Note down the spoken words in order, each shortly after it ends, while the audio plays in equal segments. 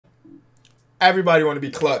Everybody want to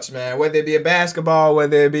be clutch, man. Whether it be in basketball,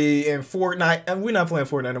 whether it be in Fortnite. And we're not playing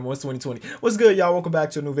Fortnite anymore. It's 2020. What's good, y'all? Welcome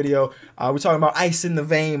back to a new video. We're talking about ice in the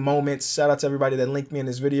vein moments. Shout out to everybody that linked me in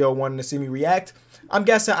this video, wanting to see me react. I'm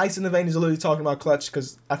guessing ice in the vein is literally talking about clutch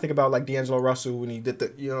because I think about like D'Angelo Russell when he did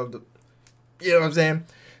the, you know what I'm saying?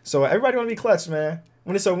 So everybody want to be clutch, man.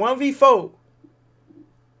 When it's a 1v4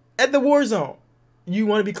 at the war zone, you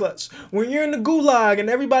want to be clutch. When you're in the gulag and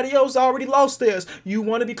everybody else already lost theirs, you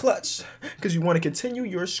want to be clutch because you want to continue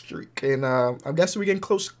your streak. And I guess we're getting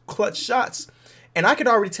close clutch shots. And I can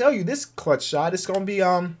already tell you this clutch shot is going to be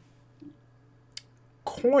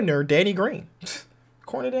corner Danny Green.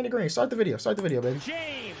 Corner Danny Green. Start the video. Start the video, baby.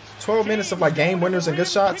 12 minutes of like game winners and good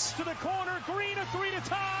shots.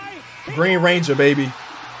 Green Ranger, baby.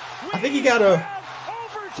 I think he got a...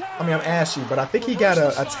 I mean, I'm ashy, but I think he got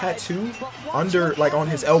a tattoo under, like, on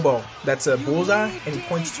his elbow that's a bullseye, and he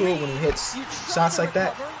points to it when he hits shots like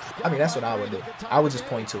that. I mean, that's what I would do. I would just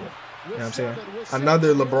point to it. You know what I'm saying?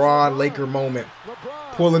 Another LeBron Laker moment.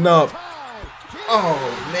 Pulling up.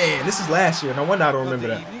 Oh, man. This is last year. No wonder I don't remember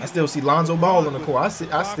that. I still see Lonzo Ball on the court.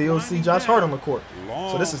 I still see Josh Hart on the court.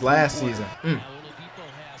 So this is last season.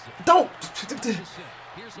 Don't.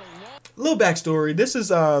 Little backstory. This is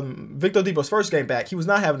Victor Oladipo's first game back. He was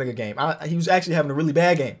not having a good game. He was actually having a really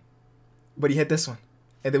bad game. But he hit this one.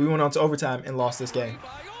 And then we went on to overtime and lost this game.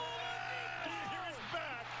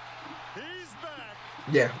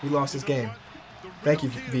 Yeah, we lost this game. Thank you,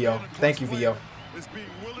 VO. Thank you, VO.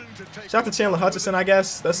 Shout out to Chandler Hutchison, I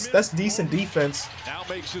guess. That's decent defense.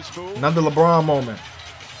 Another LeBron moment.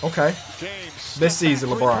 Okay. This season,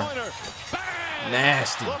 LeBron.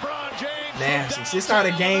 Nasty. Nasty. It's not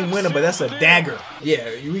a game winner, but that's a dagger. Yeah,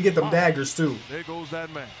 we get them daggers too. There goes that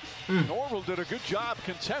man. Norval did a good job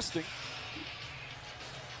contesting.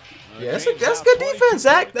 Yeah, that's good defense,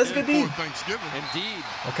 Zach. That's good defense. Indeed.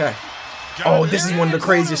 Okay. Oh, this is one of the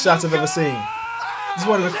craziest shots I've ever seen. This is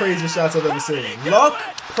one of the craziest shots I've ever seen. Luck,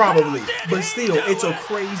 probably, but still, it's a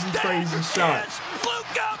crazy, crazy shot.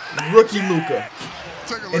 Rookie Luka.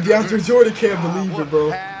 And DeAndre Jordan can't believe it,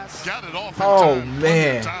 bro. Oh,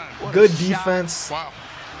 man. Good defense.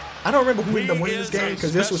 I don't remember who ended up winning this game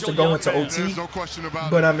because this was to go into OT.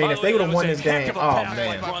 But, I mean, if they would have won this game, oh,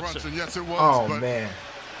 man. Oh, man.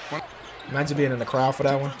 Imagine being in the crowd for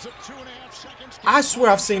that one. I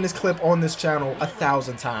swear I've seen this clip on this channel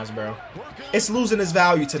 1,000 times, bro. It's losing its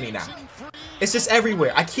value to me now. It's just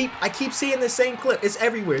everywhere. I keep seeing the same clip. It's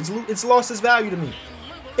everywhere. It's lost its value to me.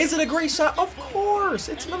 Is it a great shot? Of course.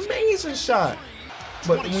 It's an amazing shot.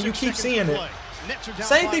 But when you keep seeing it,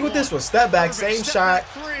 same thing with this one. Step back, same shot.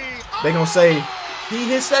 They're going to say, he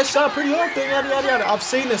hits that shot pretty often, yada, yada, yada. I've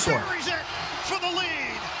seen this one.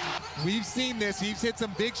 We've seen this. He's hit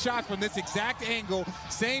some big shots from this exact angle.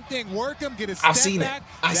 Same thing. Work him, get a step back. I've seen it.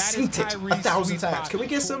 I've seen it 1,000 times. Can we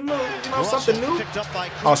get some, something new?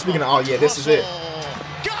 Oh, speaking of, oh, yeah, this is it.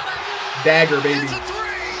 Dagger, baby.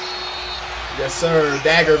 Yes, sir.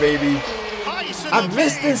 Dagger, baby. I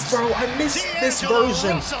miss this, bro. I miss this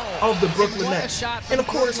version of the Brooklyn Nets. And, of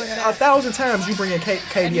course, 1,000 times you bring in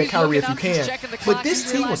KD and Kyrie if you can. But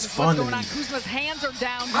this team was fun to me.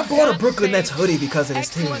 I bought a Brooklyn Nets hoodie because of this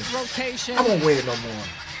team. I won't wear it no more.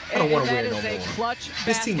 I don't want to wear it no more.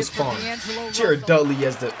 This team was fun. Jared Dudley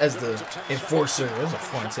as the enforcer. It was a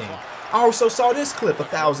fun team. I also saw this clip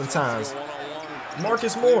 1,000 times.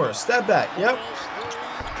 Marcus Morris, step back. Yep.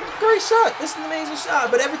 Great shot. It's an amazing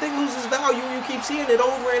shot, but everything loses value when you keep seeing it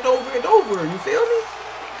over and over and over. You feel me?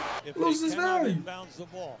 It loses value.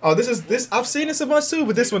 Oh, this. I've seen this a bunch too,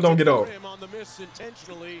 but this one don't get old.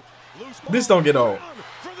 This don't get old.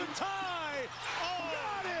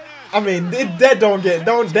 I mean, that don't get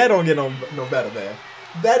no better, man.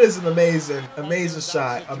 That is an amazing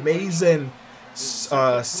shot, amazing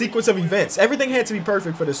sequence of events. Everything had to be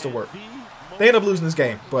perfect for this to work. They end up losing this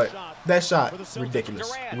game, but that shot,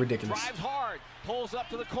 ridiculous. Ridiculous.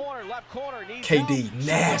 KD,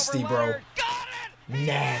 nasty, bro.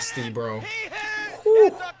 Nasty, bro.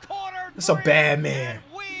 Whew. That's a bad man.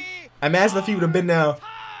 Imagine if he would have been there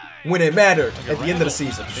when it mattered at the end of the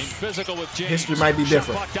season. History might be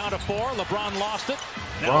different. Bron.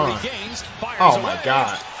 Oh, my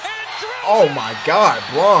God. Oh, my God,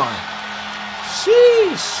 Bron.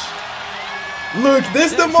 Sheesh. Look,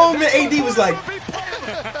 this the moment AD was like,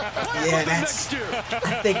 yeah, I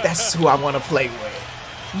think that's who I want to play with.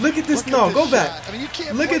 Look at this. No, go back.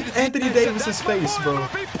 Look at Anthony Davis's face, bro.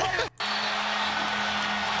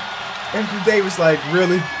 Anthony Davis like,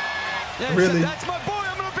 really? Really?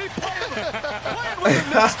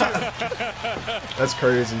 That's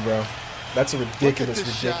crazy, bro. That's a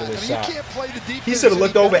ridiculous shot. He should have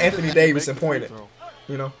looked over Anthony Davis and pointed.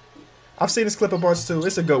 You know? I've seen this clip a bunch too.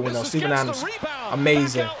 It's a good one though. Steven Adams,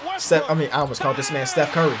 amazing. I almost called this man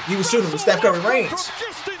Steph Curry. He was shooting with Steph Curry range.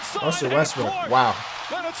 Russell Westbrook, wow.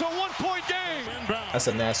 That's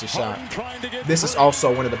a nasty shot. This is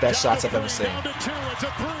also one of the best shots I've ever seen.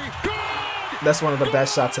 That's one of the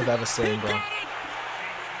best shots I've ever seen, bro.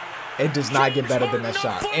 It does not get better than that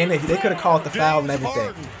shot. And they could have called the foul and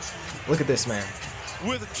everything. Look at this, man.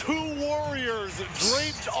 With 2 Warriors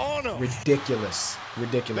draped on him. Ridiculous.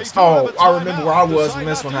 Ridiculous. Oh, I remember where I was when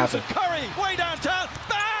this one happened.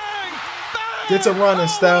 Gets a run and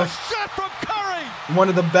Steph. One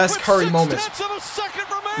of the best Curry moments.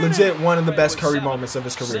 Legit one of the best Curry moments of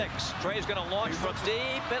his career. Trey's going to launch from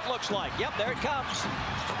deep, it looks like. Yep, there it comes.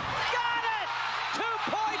 Got it!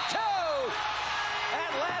 2.2!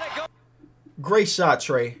 And let it go. Great shot,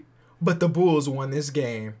 Trey. But the Bulls won this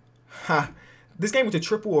game. Ha. This game went to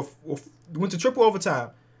triple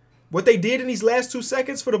overtime. What they did in these last 2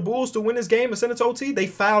 seconds for the Bulls to win this game and send it to OT, they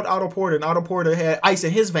fouled Otto Porter, and Otto Porter had ice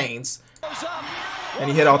in his veins. And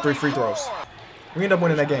he hit all 3 free throws. We end up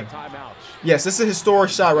winning that game. Yes, this is a historic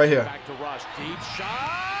shot right here.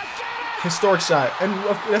 Historic shot. And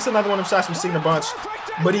that's another one of them shots we've seen a bunch.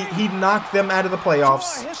 But he knocked them out of the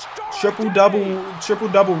playoffs.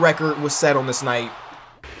 Triple-double record was set on this night.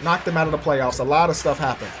 Knocked them out of the playoffs. A lot of stuff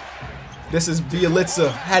happened. This is Bjelica.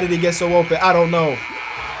 How did he get so open? I don't know.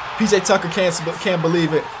 PJ Tucker can't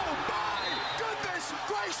believe it.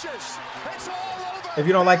 If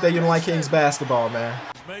you don't like that, you don't like Kings basketball, man.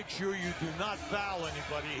 Make sure you do not foul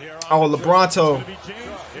anybody here. Oh, LeBronto.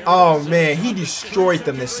 Oh, man. He destroyed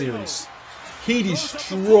them this series. He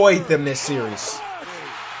destroyed them this series.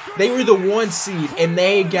 They were the 1 seed, and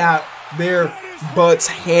they got their butts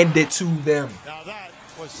handed to them.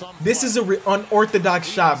 This is an unorthodox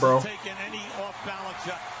shot, bro.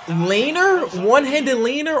 Leaner? One-handed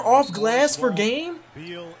leaner off glass for game?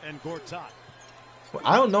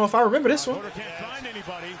 I don't know if I remember this one.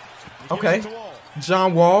 Okay.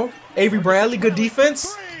 John Wall. Avery Bradley, good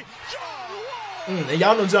defense. And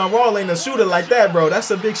y'all know John Wall ain't a shooter like that, bro.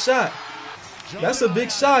 That's a big shot. That's a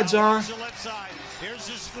big shot, John.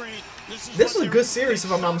 This is a good series,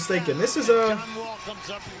 if I'm not mistaken. This is the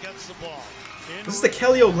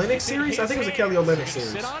Kelly Olynyk series? I think it was a Kelly Olynyk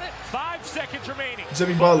series.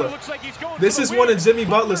 Jimmy Butler. This is one of Jimmy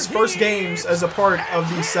Butler's first games as a part of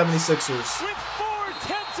the 76ers.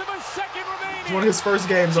 It's one of his first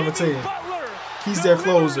games on the team. He's their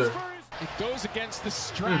closer.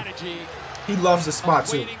 He loves the spot,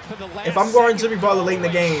 too. If I'm guarding Jimmy Butler late in the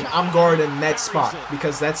game, I'm guarding that spot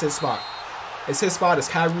because that's his spot. It's his spot. It's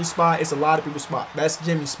Kyrie's spot. It's a lot of people's spot. That's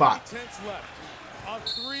Jimmy's spot.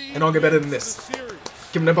 And don't get better than this.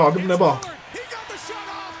 Give him that ball. Give him that ball.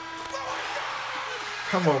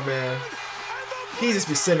 Come on, man. He just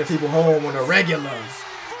be sending people home on a regular.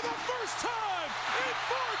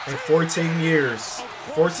 In 14 years.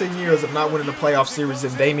 14 years of not winning the playoff series,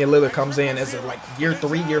 and Damian Lillard comes in as a year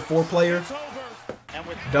 3, year 4 player.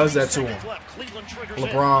 Does that to him.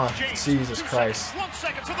 LeBron, Jesus Christ.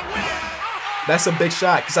 That's a big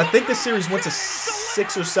shot because I think this series went to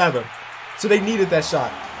 6 or 7. So they needed that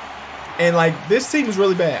shot. And this team was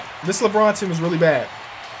really bad. This LeBron team was really bad.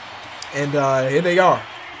 And here they are.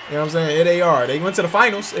 You know what I'm saying? Here they are. They went to the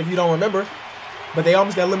finals, if you don't remember. But they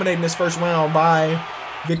almost got eliminated in this first round by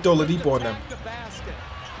Victor Oladipo on them.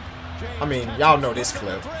 I mean, y'all know this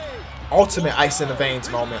clip. Ultimate ice in the veins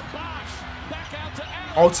moment.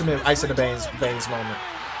 Ultimate ice in the veins moment.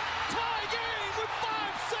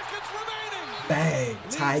 Bang.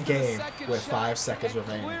 Tie game with 5 seconds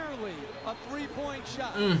remaining.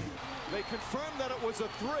 They confirmed that it was a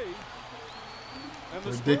 3.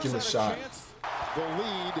 Ridiculous shot.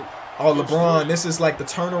 Oh, LeBron. This is like the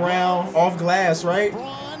turnaround off glass, right?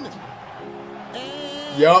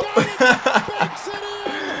 Yup.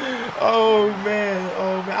 Oh, man.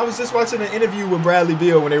 Oh, man. I was just watching an interview with Bradley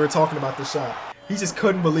Beal when they were talking about this shot. He just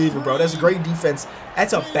couldn't believe it, bro. That's great defense.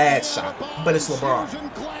 That's a bad shot, but it's LeBron.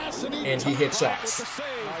 And he hit shots.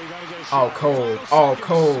 Oh, cold. Oh,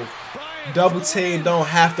 cold. Double team, don't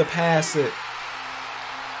have to pass it.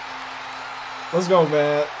 Let's go,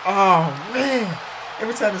 man. Oh, man.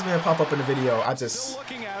 Every time this man pop up in the video, I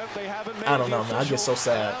don't know, man. I get so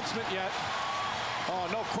sad. Oh,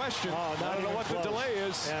 no question. I don't know what the delay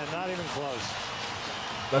is. Yeah, not even close.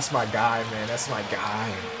 That's my guy, man. That's my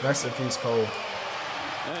guy. Rest in peace, Kobe.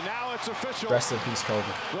 And now it's official. Rest in peace, Kobe.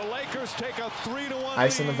 The Lakers take a 3-1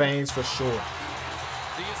 Ice in the veins for sure.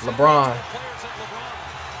 LeBron.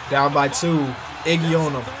 Down by 2. Iggy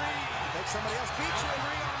on him.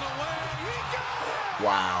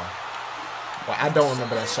 Wow. Well, I don't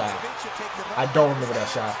remember that shot. I don't remember that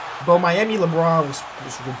shot. Bro, Miami LeBron was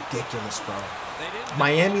ridiculous, bro.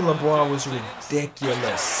 Miami LeBron was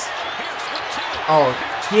ridiculous. Oh,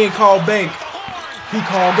 he ain't called bank. He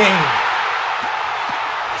called game.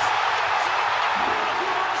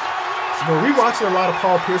 But rewatching a lot of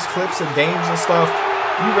Paul Pierce clips and games and stuff,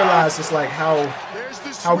 you realize just like how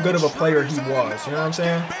good of a player he was. You know what I'm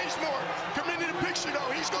saying?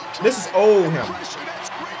 This is old him.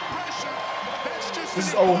 This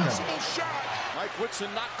is old him.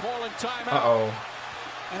 Uh-oh.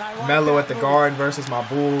 Melo at the guard versus my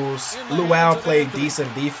Bulls. Luau played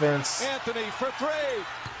decent defense.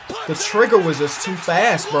 The trigger was just too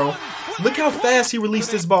fast, bro. Look how fast he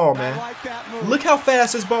released his ball, man. Look how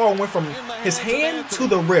fast his ball went from his hand to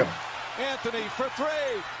the rim.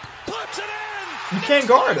 You can't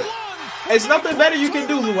guard it. There's nothing better you can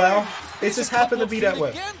do, Luau. It just happened to be that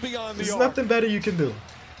way. There's nothing better you can do.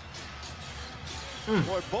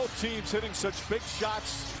 Boy, both teams hitting such big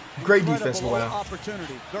shots. Great defense, Luau.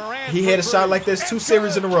 He had a shot like this 2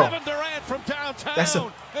 series in a row. That's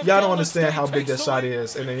y'all don't understand how big that shot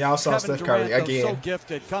is. And then y'all saw Steph Curry again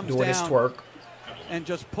doing his twerk. And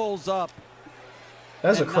just pulls up.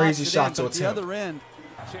 That's a crazy shot to attempt.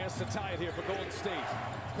 Chance to tie it here for Golden State.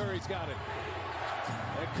 Curry's got it.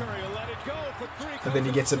 And Curry will let it go for 3. And then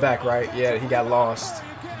he gets it back, right? Yeah, he got lost.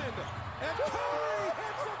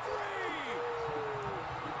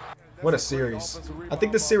 What a series. I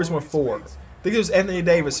think this series went 4. I think it was Anthony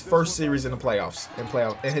Davis' first series in the playoffs,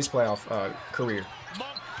 in his playoff career.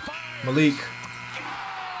 Malik.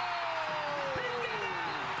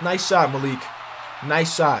 Nice shot, Malik.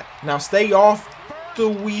 Nice shot. Now stay off the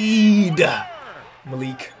weed,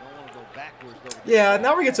 Malik. Yeah,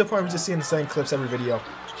 now we get to the point of just seeing the same clips every video.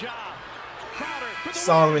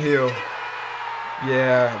 Solomon Hill.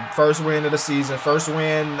 Yeah, first win of the season. First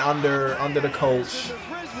win under the coach.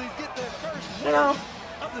 You know.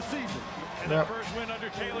 Yep.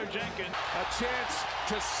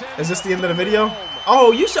 Is this the end of the video?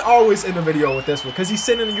 Oh, you should always end the video with this one because he's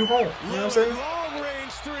sending you home. You know what I'm saying?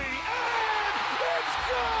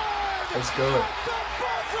 It's good.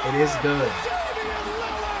 It is good.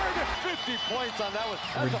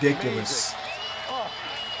 Ridiculous.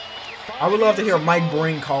 I would love to hear Mike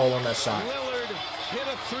Breen call on that shot.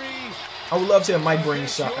 I would love to hear Mike Breen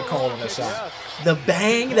call on that shot. The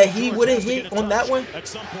bang that he would have hit on that one,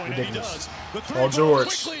 ridiculous. Paul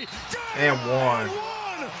George, and one.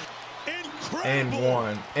 And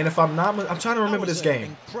one. And if I'm not, I'm trying to remember this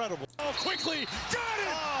game.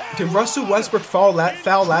 Did Russell Westbrook foul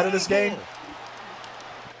out of this game?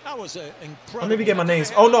 Let me get my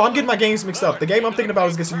names. Oh no, I'm getting my games mixed up. The game I'm thinking about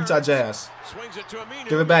is against the Utah Jazz.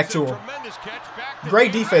 Give it back to him.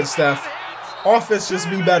 Great defense, Steph. Offense just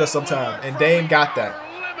be better sometime, and Dame got that.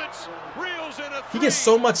 He gets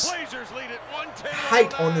so much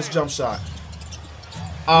height on this jump shot.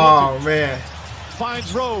 Oh man.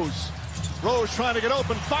 Finds Rose. Rose trying to get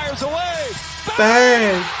open, fires away.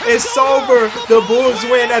 Bang! It's over. The Bulls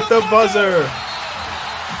win at the buzzer.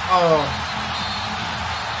 Oh.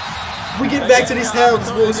 We getting back to these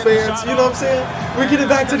times, Bulls fans. You know what I'm saying? We're getting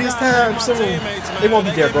back to these times soon. It won't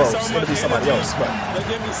be Derrick Rose. It'll be somebody else. But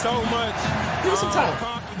give us some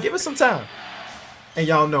time. Give us some time. And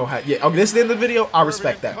y'all know how. Yeah. Okay, this is the end of the video. I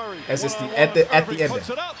respect that. As it's at the ending.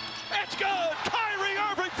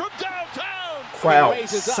 Crowd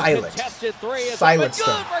silent. Silence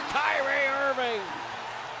them.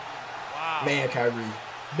 Man, Kyrie.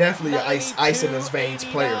 Definitely an ice in his veins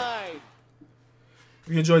player.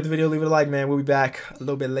 If you enjoyed the video, leave it a like, man. We'll be back a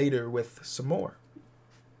little bit later with some more.